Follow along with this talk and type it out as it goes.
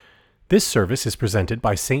This service is presented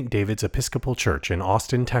by St. David's Episcopal Church in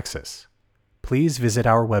Austin, Texas. Please visit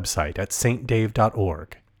our website at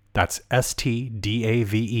stdave.org. That's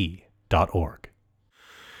stdave.org.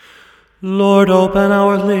 Lord, open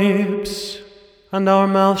our lips, and our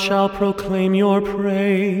mouth shall proclaim your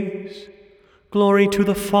praise. Glory to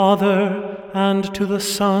the Father, and to the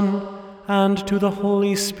Son, and to the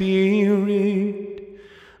Holy Spirit,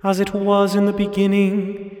 as it was in the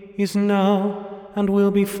beginning, is now, and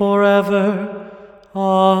will be forever.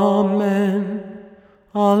 Amen.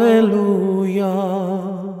 Alleluia.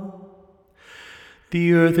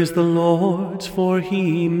 The earth is the Lord's, for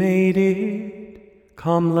he made it.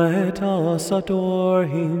 Come, let us adore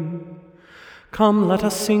him. Come, let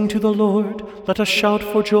us sing to the Lord. Let us shout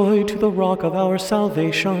for joy to the rock of our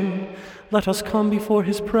salvation. Let us come before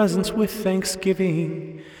his presence with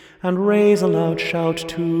thanksgiving, and raise a loud shout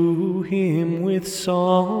to him with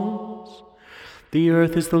songs. The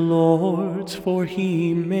earth is the Lord's, for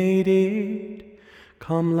he made it.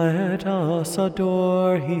 Come, let us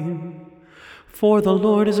adore him. For the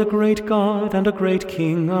Lord is a great God and a great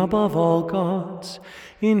King above all gods.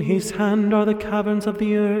 In his hand are the caverns of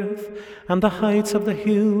the earth, and the heights of the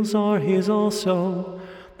hills are his also.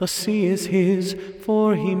 The sea is his,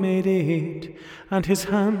 for he made it, and his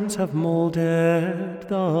hands have molded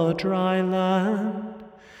the dry land.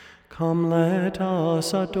 Come, let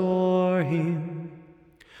us adore him.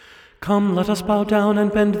 Come, let us bow down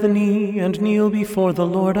and bend the knee, and kneel before the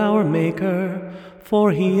Lord our Maker.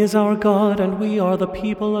 For he is our God, and we are the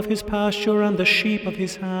people of his pasture and the sheep of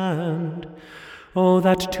his hand. Oh,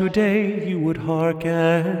 that today you would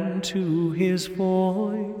hearken to his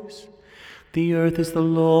voice. The earth is the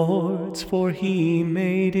Lord's, for he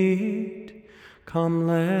made it. Come,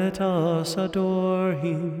 let us adore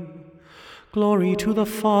him. Glory to the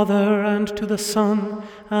Father, and to the Son,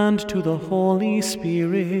 and to the Holy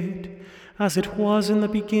Spirit, as it was in the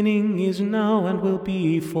beginning, is now, and will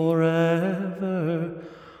be forever.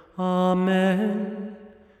 Amen.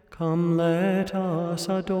 Come, let us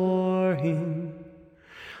adore him.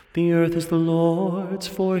 The earth is the Lord's,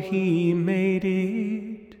 for he made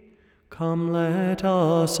it. Come, let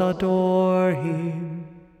us adore him.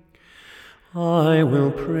 I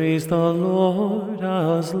will praise the Lord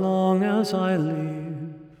as long as I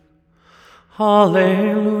live.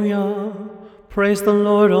 Hallelujah. Praise the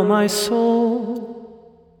Lord, O my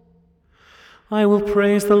soul. I will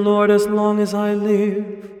praise the Lord as long as I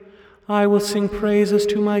live. I will sing praises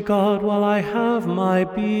to my God while I have my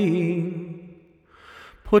being.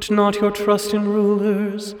 Put not your trust in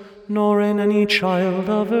rulers, nor in any child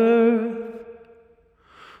of earth,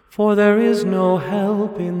 for there is no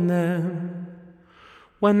help in them.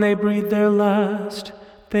 When they breathe their last,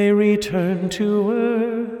 they return to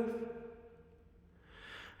earth.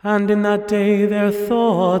 And in that day their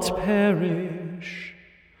thoughts perish.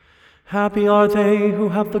 Happy are they who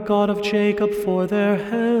have the God of Jacob for their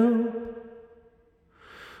help,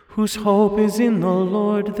 whose hope is in the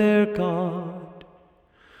Lord their God,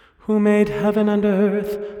 who made heaven and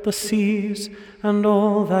earth, the seas, and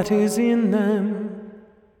all that is in them,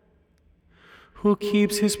 who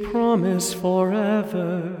keeps his promise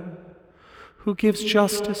forever, who gives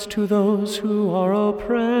justice to those who are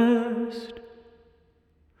oppressed,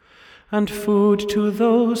 and food to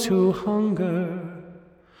those who hunger.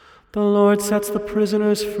 The Lord sets the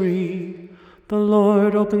prisoners free. The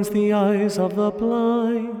Lord opens the eyes of the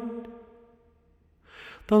blind.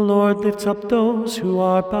 The Lord lifts up those who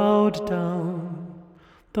are bowed down.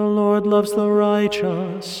 The Lord loves the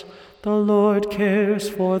righteous. The Lord cares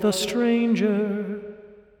for the stranger.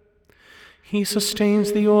 He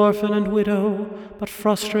sustains the orphan and widow, but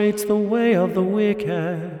frustrates the way of the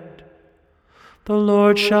wicked. The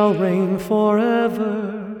Lord shall reign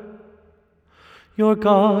forever. Your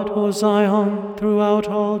God, O Zion, throughout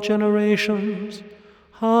all generations.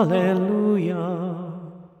 Hallelujah.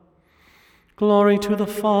 Glory to the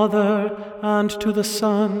Father, and to the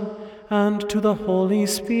Son, and to the Holy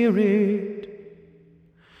Spirit,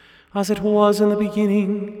 as it was in the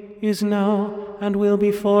beginning, is now, and will be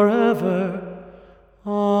forever.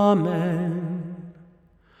 Amen.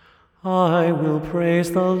 I will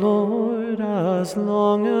praise the Lord as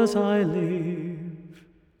long as I live.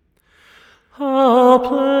 How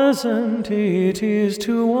pleasant it is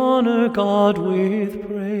to honor God with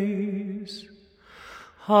praise.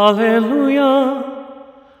 Hallelujah!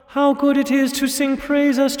 How good it is to sing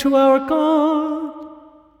praises to our God.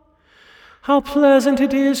 How pleasant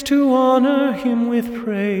it is to honor him with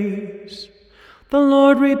praise. The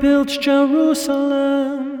Lord rebuilds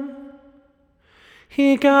Jerusalem.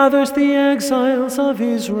 He gathers the exiles of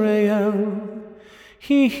Israel.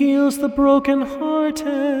 He heals the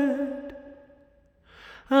brokenhearted.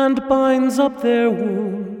 and binds up their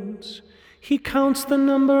wounds. He counts the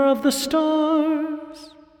number of the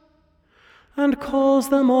stars and calls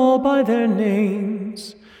them all by their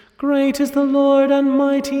names. Great is the Lord and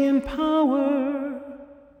mighty in power.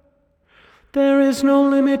 There is no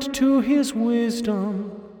limit to his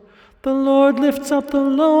wisdom. The Lord lifts up the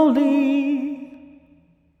lowly,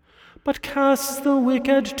 but casts the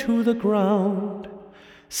wicked to the ground.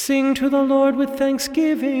 Sing to the Lord with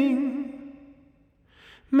thanksgiving.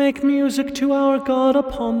 Make music to our God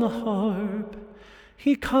upon the harp.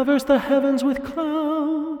 He covers the heavens with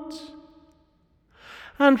clouds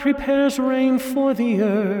and prepares rain for the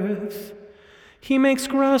earth. He makes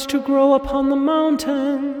grass to grow upon the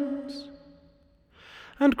mountains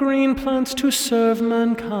and green plants to serve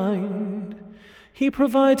mankind. He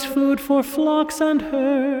provides food for flocks and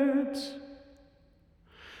herds,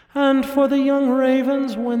 and for the young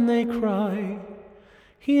ravens when they cry.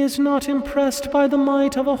 He is not impressed by the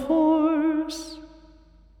might of a horse.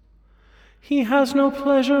 He has no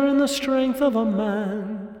pleasure in the strength of a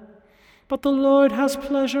man, but the Lord has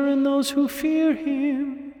pleasure in those who fear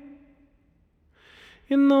him,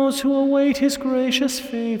 in those who await his gracious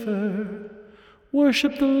favor.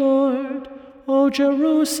 Worship the Lord, O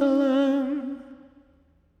Jerusalem.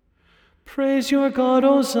 Praise your God,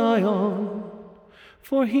 O Zion,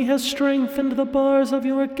 for he has strengthened the bars of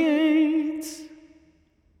your gates.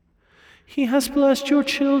 He has blessed your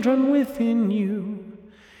children within you.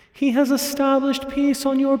 He has established peace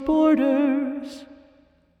on your borders.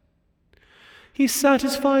 He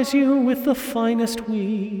satisfies you with the finest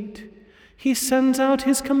wheat. He sends out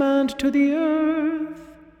his command to the earth,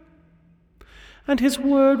 and his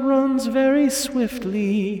word runs very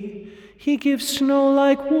swiftly. He gives snow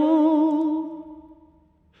like wool.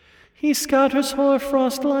 He scatters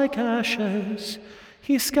hoarfrost like ashes.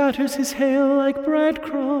 He scatters his hail like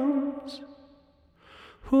breadcrumbs.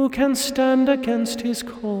 Who can stand against his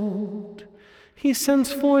cold? He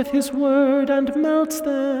sends forth his word and melts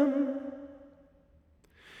them.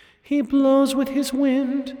 He blows with his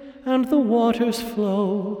wind, and the waters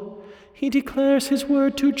flow. He declares his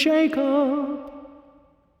word to Jacob,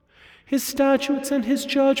 his statutes and his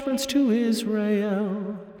judgments to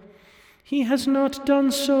Israel. He has not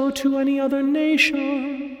done so to any other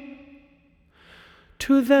nation.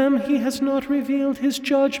 To them he has not revealed his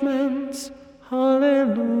judgments.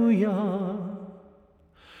 Hallelujah.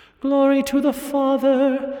 Glory to the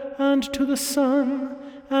Father, and to the Son,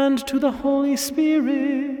 and to the Holy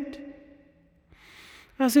Spirit,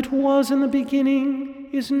 as it was in the beginning,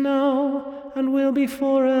 is now, and will be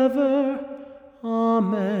forever.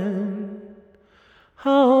 Amen.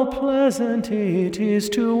 How pleasant it is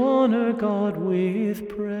to honor God with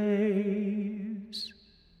praise.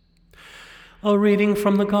 A reading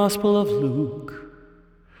from the Gospel of Luke.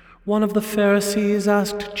 One of the Pharisees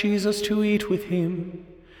asked Jesus to eat with him,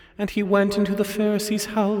 and he went into the Pharisee's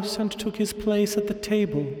house and took his place at the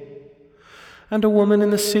table. And a woman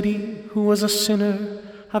in the city, who was a sinner,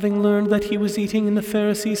 having learned that he was eating in the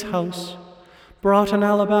Pharisee's house, brought an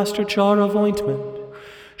alabaster jar of ointment.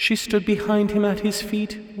 She stood behind him at his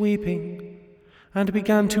feet, weeping, and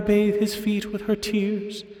began to bathe his feet with her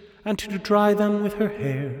tears, and to dry them with her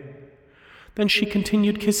hair. Then she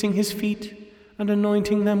continued kissing his feet and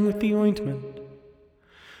anointing them with the ointment.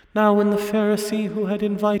 Now when the Pharisee who had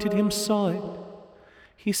invited him saw it,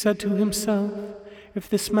 he said to himself, "If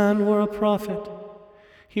this man were a prophet,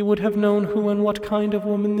 he would have known who and what kind of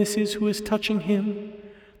woman this is who is touching him,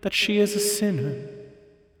 that she is a sinner."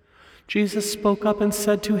 Jesus spoke up and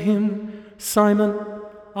said to him, "Simon,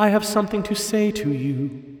 I have something to say to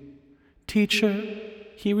you." "Teacher,"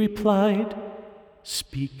 he replied,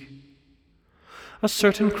 "speak." A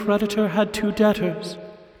certain creditor had 2 debtors.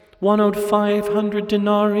 One owed 500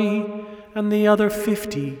 denarii and the other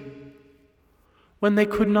 50. When they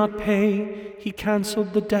could not pay, he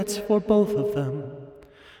cancelled the debts for both of them.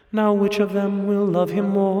 Now which of them will love him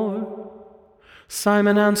more?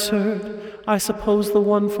 Simon answered, "I suppose the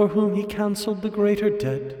one for whom he cancelled the greater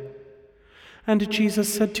debt." And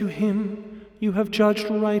Jesus said to him, "You have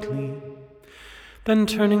judged rightly." Then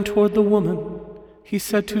turning toward the woman, he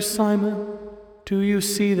said to Simon, "Do you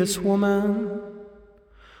see this woman?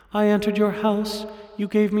 I entered your house, you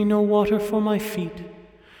gave me no water for my feet,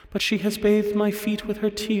 but she has bathed my feet with her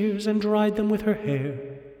tears and dried them with her hair.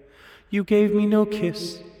 You gave me no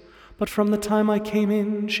kiss, but from the time I came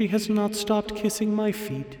in, she has not stopped kissing my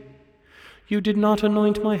feet. You did not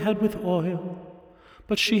anoint my head with oil,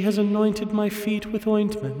 but she has anointed my feet with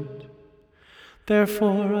ointment.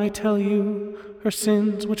 Therefore, I tell you, her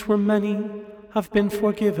sins, which were many, have been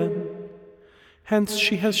forgiven. Hence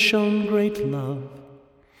she has shown great love.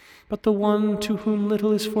 But the one to whom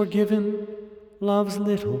little is forgiven loves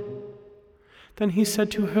little." Then he said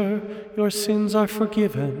to her, "Your sins are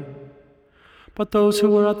forgiven." But those who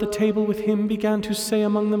were at the table with him began to say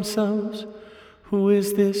among themselves, "Who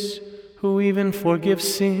is this who even forgives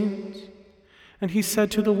sins?" And he said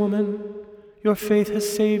to the woman, "Your faith has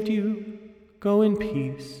saved you. Go in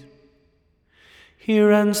peace." Here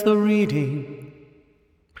ends the reading.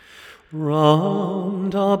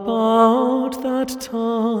 Round about that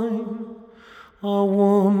time, a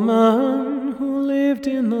woman who lived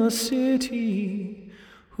in the city,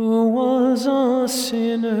 who was a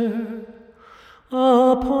sinner,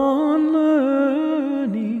 upon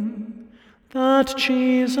learning that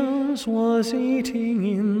Jesus was eating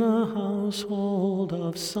in the household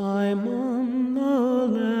of Simon the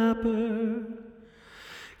leper,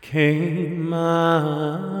 came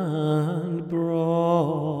and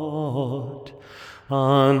brought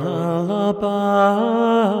an alabaster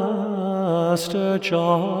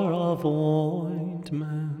jar of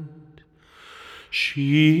ointment.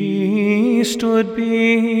 She stood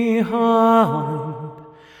behind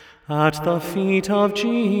at the feet of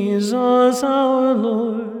Jesus our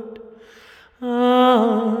Lord,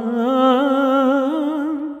 and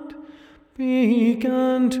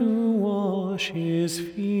began to wash his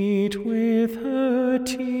feet with her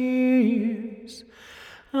tears,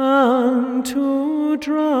 and to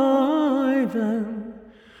dry them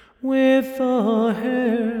with the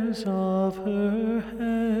hairs of her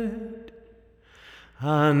head.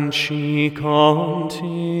 And she continued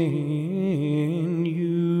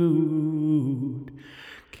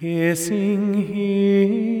kissing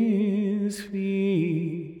his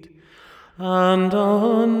feet and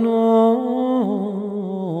anointing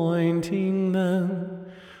them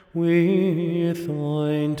with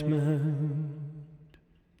ointment.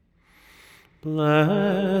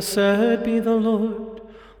 Blessed be the Lord,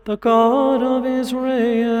 the God of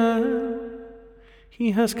Israel.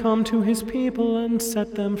 He has come to his people and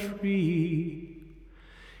set them free.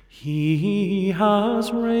 He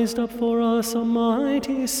has raised up for us a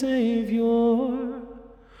mighty Savior,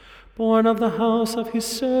 born of the house of his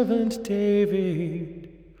servant David.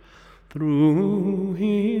 Through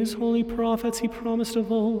his holy prophets he promised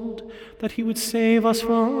of old that he would save us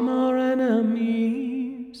from our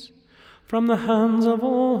enemies, from the hands of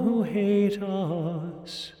all who hate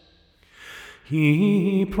us.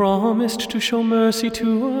 He promised to show mercy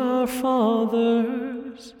to our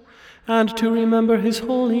fathers and to remember his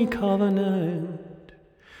holy covenant.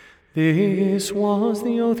 This was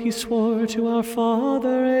the oath he swore to our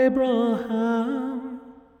father Abraham,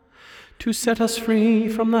 to set us free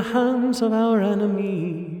from the hands of our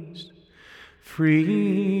enemies,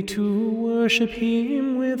 free to worship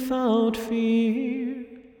him without fear,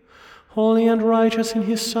 holy and righteous in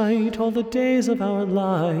his sight all the days of our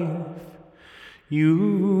life.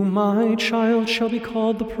 You, my child, shall be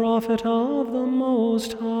called the prophet of the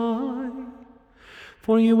Most High,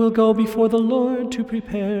 for you will go before the Lord to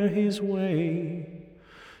prepare his way,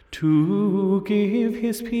 to give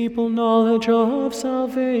his people knowledge of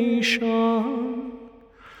salvation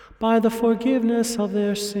by the forgiveness of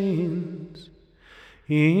their sins,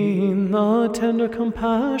 in the tender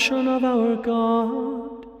compassion of our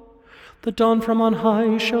God. The dawn from on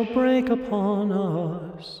high shall break upon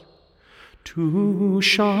us, to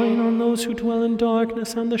shine on those who dwell in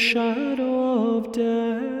darkness and the shadow of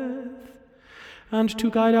death, and to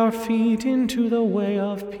guide our feet into the way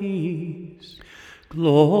of peace.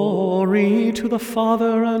 Glory to the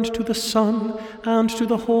Father, and to the Son, and to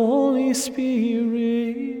the Holy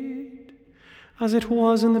Spirit, as it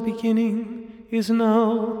was in the beginning, is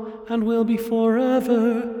now, and will be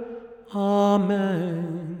forever.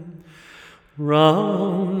 Amen.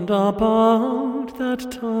 Round about that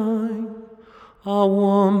time, a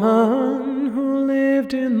woman who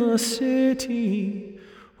lived in the city,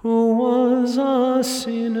 who was a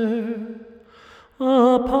sinner,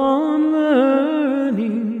 upon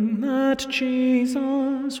learning that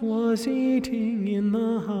Jesus was eating in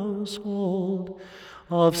the household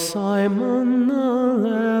of Simon the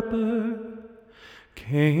leper,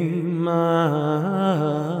 came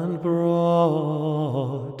and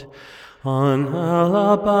brought an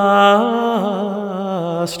alabaster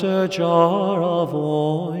jar of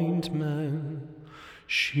ointment.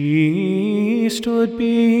 She stood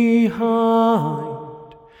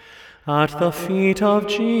behind at the feet of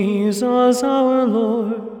Jesus our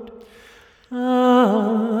Lord, and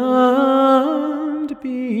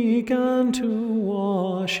began to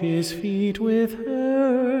wash his feet with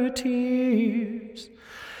her tears,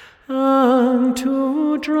 and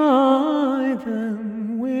to dry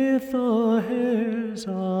them with the hairs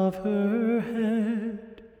of her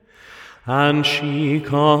head. And she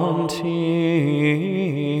continued,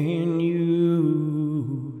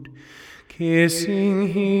 kissing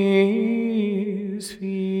his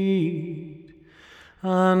feet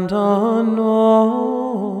and anointing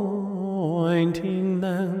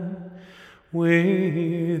them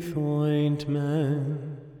with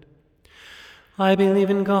ointment. I believe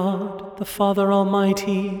in God, the Father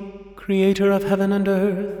Almighty, creator of heaven and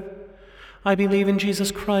earth. I believe in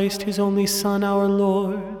Jesus Christ, his only Son, our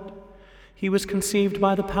Lord. He was conceived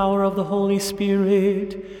by the power of the Holy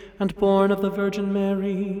Spirit and born of the Virgin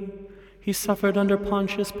Mary. He suffered under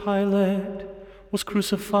Pontius Pilate, was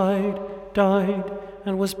crucified, died,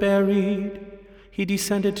 and was buried. He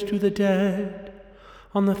descended to the dead.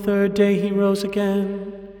 On the third day he rose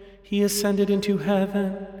again. He ascended into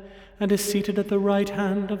heaven and is seated at the right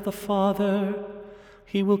hand of the Father.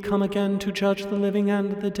 He will come again to judge the living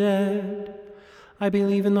and the dead. I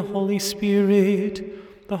believe in the Holy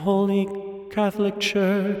Spirit, the Holy Catholic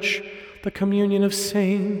Church, the communion of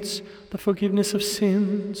saints, the forgiveness of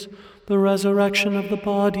sins, the resurrection of the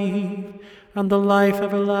body, and the life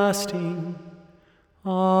everlasting.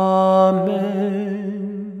 Amen.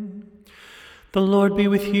 The Lord be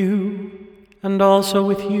with you, and also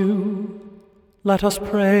with you. Let us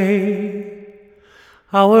pray.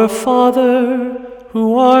 Our Father,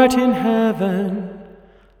 who art in heaven,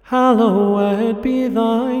 hallowed be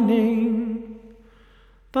thy name.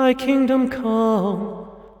 Thy kingdom come,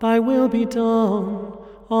 thy will be done,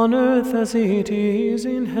 on earth as it is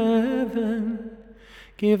in heaven.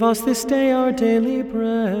 Give us this day our daily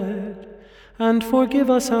bread, and forgive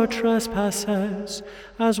us our trespasses,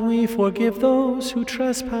 as we forgive those who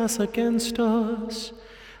trespass against us.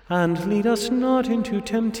 And lead us not into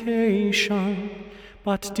temptation,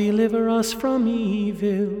 but deliver us from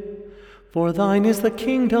evil. For thine is the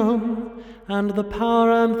kingdom, and the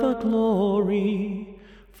power, and the glory,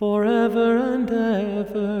 forever and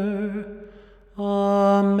ever.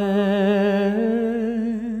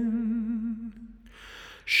 Amen.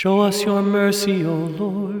 Show us your mercy, O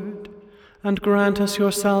Lord, and grant us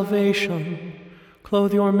your salvation.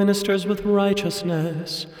 Clothe your ministers with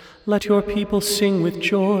righteousness. Let your people sing with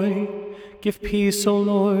joy. Give peace, O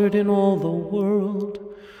Lord, in all the world,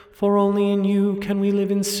 for only in you can we live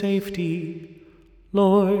in safety.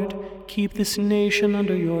 Lord, keep this nation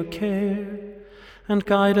under your care, and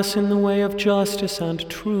guide us in the way of justice and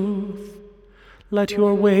truth. Let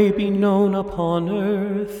your way be known upon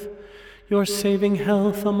earth, your saving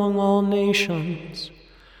health among all nations.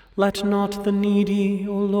 Let not the needy,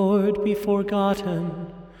 O Lord, be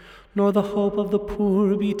forgotten, nor the hope of the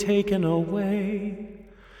poor be taken away.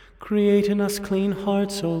 Create in us clean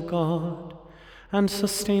hearts, O God, and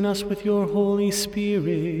sustain us with your Holy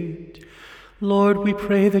Spirit. Lord, we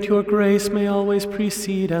pray that your grace may always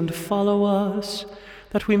precede and follow us,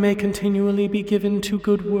 that we may continually be given to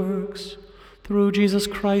good works, through Jesus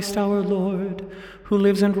Christ our Lord, who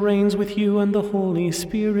lives and reigns with you and the Holy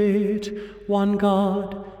Spirit, one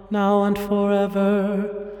God, now and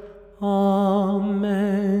forever.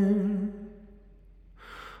 Amen.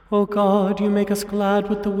 O God, you make us glad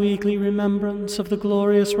with the weekly remembrance of the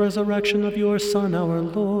glorious resurrection of your Son, our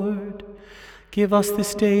Lord. Give us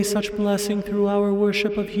this day such blessing through our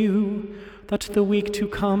worship of you, that the week to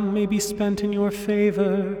come may be spent in your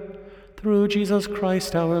favor, through Jesus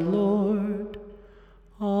Christ our Lord.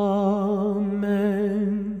 Amen.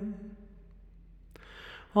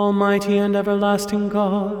 Almighty and everlasting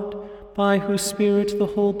God, by whose Spirit the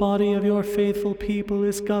whole body of your faithful people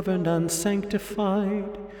is governed and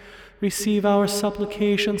sanctified, receive our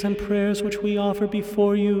supplications and prayers which we offer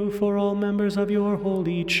before you for all members of your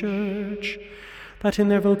holy church, that in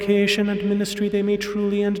their vocation and ministry they may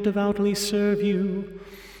truly and devoutly serve you,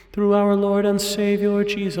 through our Lord and Savior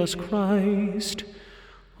Jesus Christ.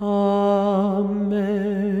 Amen.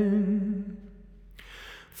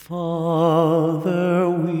 Father,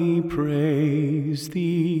 we praise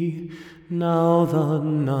thee, now the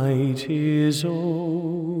night is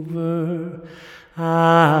over.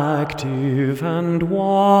 Active and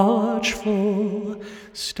watchful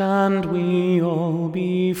stand we all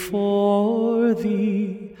before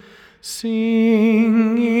thee,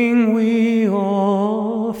 singing we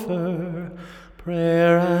offer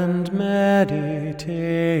prayer and meditation.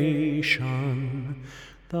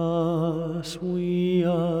 Thus we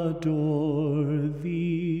adore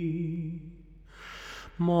thee.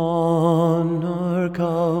 Monarch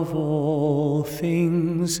of all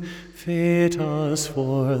things, fit us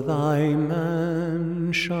for thy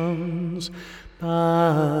mansions.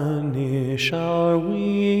 Banish our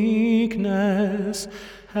weakness,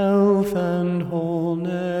 health and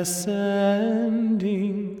wholeness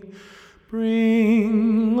sending.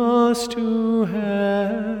 Bring us us to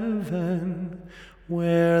heaven,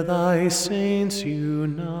 where thy saints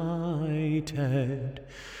united,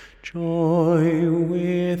 joy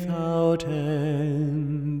without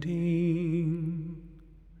ending.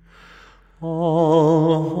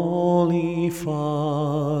 All Holy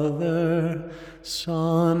Father,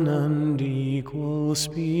 Son, and equal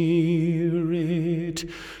Spirit,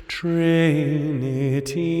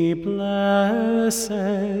 Trinity blessed,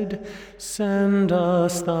 send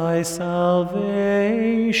us thy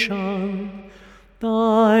salvation.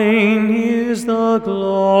 Thine is the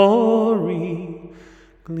glory,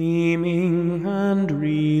 gleaming and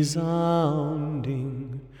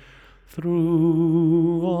resounding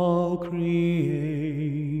through all creation.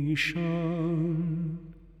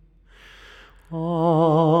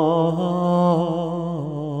 Amen.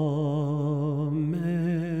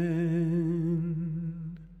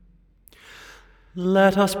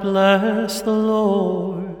 Let us bless the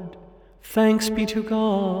Lord. Thanks be to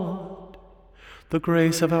God. The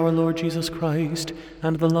grace of our Lord Jesus Christ,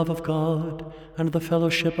 and the love of God, and the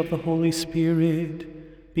fellowship of the Holy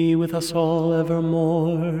Spirit be with us all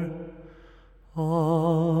evermore.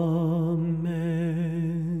 Amen.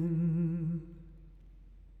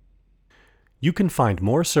 You can find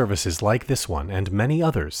more services like this one and many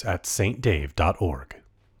others at stdave.org.